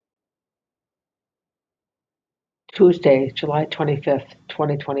Tuesday, July 25th,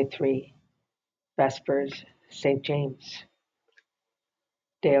 2023, Vespers, St. James.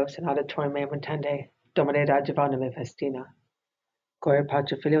 Deus in auditorium me intende, Domine adjuvanda me festina. Gloria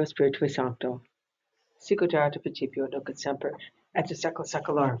Patri Filio Spiritui Sancto. Sicut erat in principio, nunc et semper, et in saecula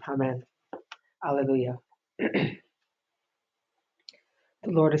saeculorum. Amen. Alleluia. The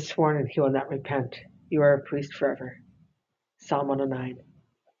Lord has sworn and he will not repent. You are a priest forever. Psalm 109.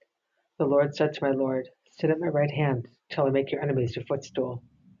 The Lord said to my Lord, sit at my right hand, till I make your enemies your footstool.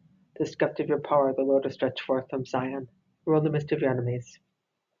 The scepter of your power the Lord has stretched forth from Zion. Rule in the midst of your enemies.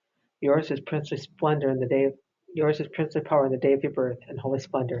 Yours is princely splendor in the day of, yours is princely power in the day of your birth, and holy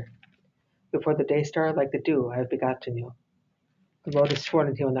splendor. Before the day star, like the dew, I have begotten you. The Lord has sworn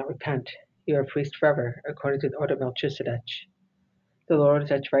and he will not repent. You are a priest forever, according to the order of Melchizedek. The Lord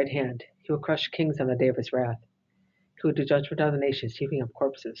is at your right hand. He will crush kings on the day of his wrath. He will do judgment on the nations, heaping up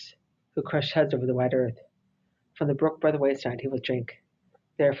corpses. He will crush heads over the wide earth. From the brook by the wayside he will drink.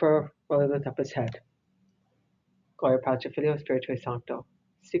 Therefore will he lift up his head. Gloria Patri Filio Spiritui Sancto.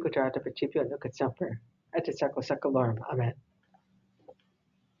 Sicut erat in principio nunc et semper, et in saecula saeculorum. Amen.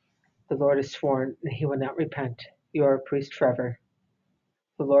 The Lord has sworn, and he will not repent. You are a priest forever.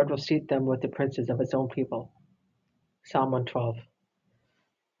 The Lord will seat them with the princes of his own people. Psalm 112.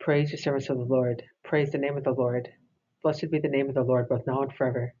 Praise the servants of the Lord. Praise the name of the Lord. Blessed be the name of the Lord, both now and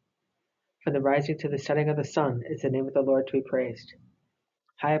forever. From the rising to the setting of the sun is the name of the Lord to be praised.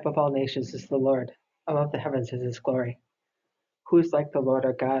 High above all nations is the Lord. Above the heavens is his glory. Who is like the Lord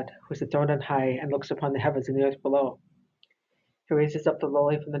our God, who is enthroned on high and looks upon the heavens and the earth below? He raises up the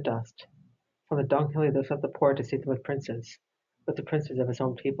lowly from the dust. From the dunghill he lifts up the poor to seat them with the princes of his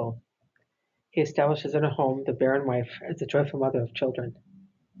own people. He establishes in a home the barren wife as the joyful mother of children.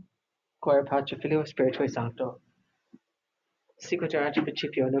 Gloria Patri Filio Spiritui Sancto. Sicut erat in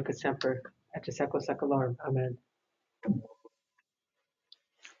principio nunc et semper, et in saecula saeculorum. Amen.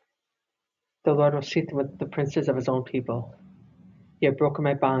 The Lord will seat them with the princes of his own people. You have broken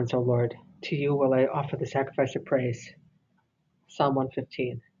my bonds, O Lord. To you will I offer the sacrifice of praise. Psalm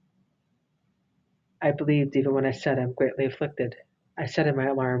 115. I believed even when I said I am greatly afflicted. I said in my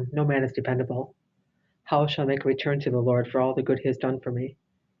alarm, no man is dependable. How shall I make a return to the Lord for all the good he has done for me?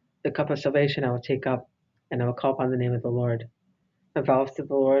 The cup of salvation I will take up, and I will call upon the name of the Lord. My vows to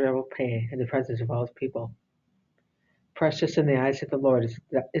the Lord I will pay in the presence of all his people. Precious in the eyes of the Lord is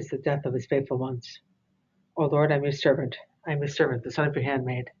the death of his faithful ones. O Lord, I am your servant. I am your servant, the son of your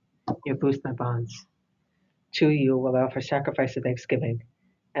handmaid. You have loosed my bonds. To you will I offer sacrifice of thanksgiving,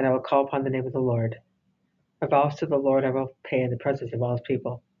 and I will call upon the name of the Lord. My vows to the Lord I will pay in the presence of all his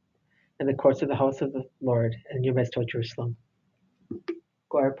people, in the courts of the house of the Lord, and your midst, O Jerusalem.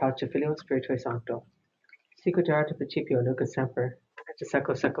 Gloria Patri Filio Spiritui Sancto. Sicut erat in principio nunc et semper, et in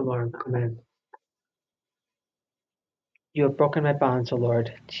saecula saeculorum. Amen. You have broken my bonds, O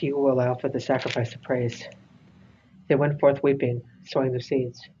Lord. To you will I offer the sacrifice of praise. They went forth weeping, sowing their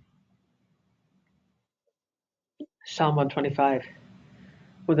seeds. Psalm 125.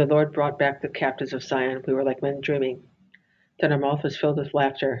 When the Lord brought back the captives of Zion, we were like men dreaming. Then our mouth was filled with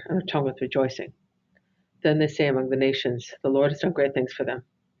laughter, and our tongue with rejoicing. Then they say among the nations, the Lord has done great things for them.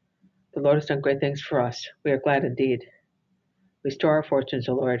 The Lord has done great things for us. We are glad indeed. Restore our fortunes,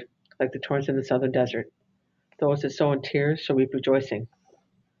 O Lord, like the torrents in the southern desert. Those that sow in tears shall reap rejoicing.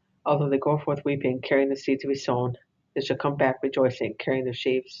 Although they go forth weeping, carrying the seed to be sown, they shall come back rejoicing, carrying their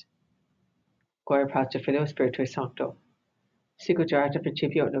sheaves. Gloria Patri Filio Spiritui Sancto. Sicut erat in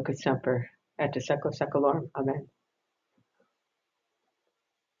principio nunc et semper, et in saecula saeculorum. Amen.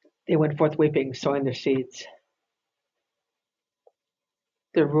 They went forth weeping, sowing their seeds.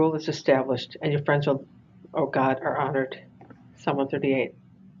 Their rule is established, and your friends, O God, are honored. Psalm 138.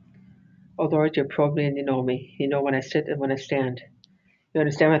 O Lord, you probe me and you know me. You know when I sit and when I stand. You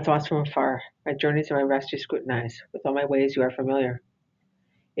understand my thoughts from afar. My journeys and my rest you scrutinize. With all my ways you are familiar.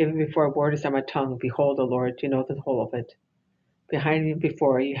 Even before a word is on my tongue, behold, O Lord, you know the whole of it. Behind me and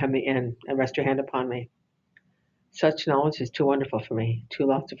before you hem me in, and rest your hand upon me. Such knowledge is too wonderful for me, too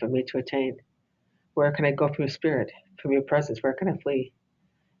lofty for me to attain. Where can I go from your spirit? From your presence, where can I flee?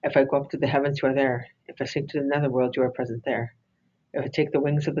 If I go up to the heavens, you are there. If I sink to the netherworld, you are present there. If I take the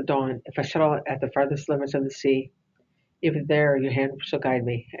wings of the dawn, if I shuttle at the farthest limits of the sea, even there your hand shall guide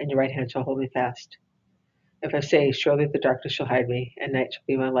me, and your right hand shall hold me fast. If I say, surely the darkness shall hide me, and night shall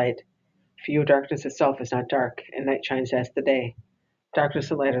be my light. For you, darkness itself is not dark, and night shines as the day. Darkness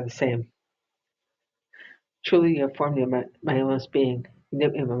and light are the same. Truly you have formed me in my inmost being, you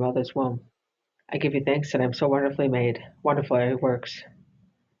knit me in my mother's womb. I give you thanks that I am so wonderfully made. Wonderful are your works.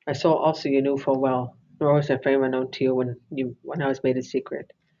 My soul also you knew full well, nor was that frame unknown to you when I was made in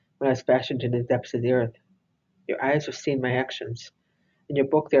secret, when I was fashioned in the depths of the earth. Your eyes have seen my actions. In your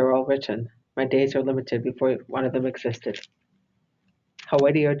book they are all written. My days are limited before one of them existed. How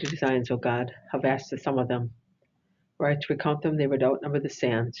weighty are the designs, O God, how vast the sum of them. Were I to recount them, they would outnumber the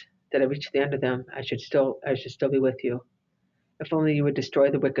sands. Did I reach the end of them, I should still be with you. If only you would destroy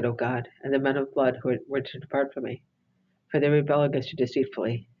the wicked, O God, and the men of blood who were to depart from me. For they rebel against you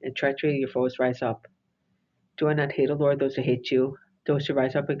deceitfully. In treachery your foes rise up. Do I not hate, O Lord, those who hate you? Those who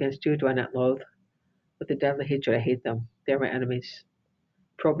rise up against you, do I not loathe? With the deadly hatred I hate them. They are my enemies.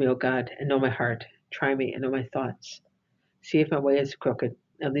 Probe me, O God, and know my heart. Try me and know my thoughts. See if my way is crooked,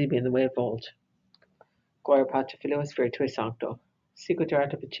 and lead me in the way of old. Gloria Patri Filio Spiritui Sancto. Sicut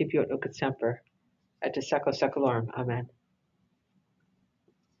erat principio et nunc et semper, et de secula seculorum. Amen.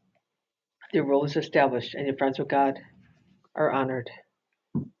 Your rule is established, and your friends with God are honored.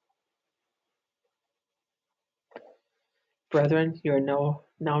 Brethren, you are now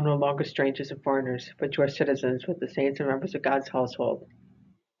no longer strangers and foreigners, but you are citizens with the saints and members of God's household.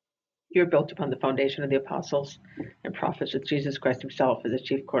 You are built upon the foundation of the apostles and prophets, with Jesus Christ himself as the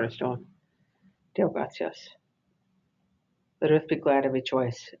chief cornerstone. Deo gratias. Let earth be glad and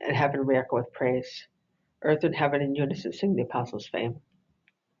rejoice, and heaven re-echo with praise. Earth and heaven in unison sing the apostles' fame.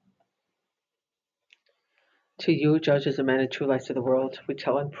 To you, judges and men and true lights of the world, we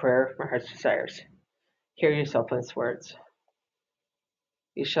tell in prayer our heart's desires. Hear your suppliant's words.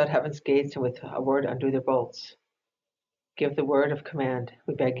 You shut heaven's gates, and with a word undo their bolts. Give the word of command,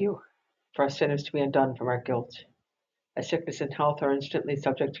 we beg you, for us sinners to be undone from our guilt. As sickness and health are instantly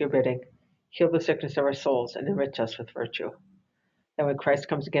subject to your bidding, heal the sickness of our souls and enrich us with virtue. That when Christ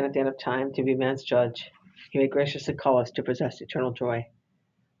comes again at the end of time to be man's judge, he may graciously call us to possess eternal joy.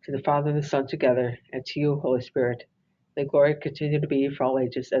 To the Father and the Son together, and to you, Holy Spirit, may glory continue to be for all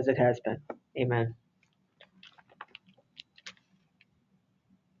ages as it has been. Amen.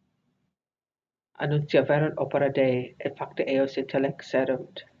 Annuncia verunt opera Dei, et facta eos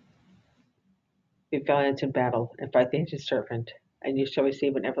intellexerunt. Be valiant in battle, and fight the ancient serpent, and you shall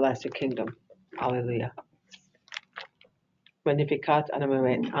receive an everlasting kingdom. Alleluia. Magnificat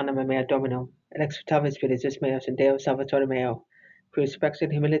anima mea Dominum, et exultavit spiritus meus in Deo Salvatore meo, qui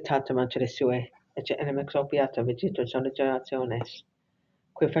respexit humilitatem ante sue, et enim exopiata vigitur sonda generationes,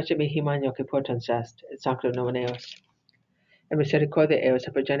 qui fecit mihi magno que potens est, et sanctum nomen eos. Et misericordia eos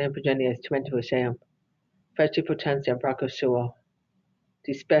a progenies tumentibus eam, feci potentiam brachus suo,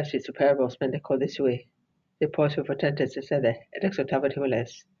 dispersit superbos mendicorde sui, de posu potentes sede, et exultavit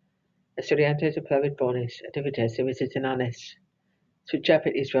humiles, et suriantes plevit bonis, et divites divisit inanes,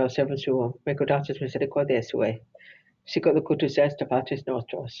 sucepit Israel servum suum, recordatus misericordiae suae, sicut locutus est a patris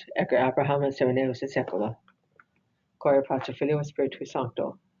nostros, ecce Abraham et sereneus in secula. Gloria Patri Filio Spiritui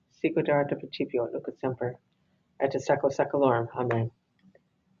Sancto, sicut erat in principio et nunc et semper, et in secula seculorum. Amen.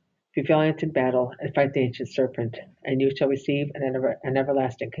 Be valiant in battle, and fight the ancient serpent, and you shall receive an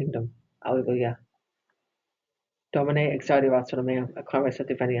everlasting kingdom. Alleluia. Domine exaudi ratio meum, acclames et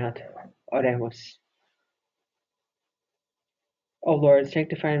diveniat. Oremus. O Lord,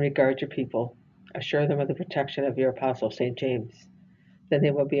 sanctify and regard your people. Assure them of the protection of your apostle, St. James. Then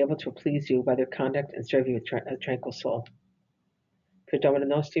they will be able to please you by their conduct and serve you with a tranquil soul. Per Domine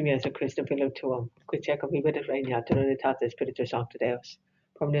nostrum Iesu Christum Filium tuum, qui tecum vivit et regnat in unitate Spiritus Sancti Deus,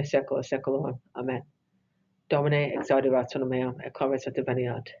 pro omnia saecula saeculorum. Amen. Domine exaudi ratio meum, et claris et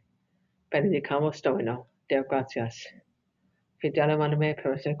diveniat. Benedicamus Domino, Deo gratias. Fidelem anime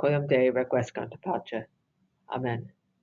per secolium Dei requiescant pace. Amen.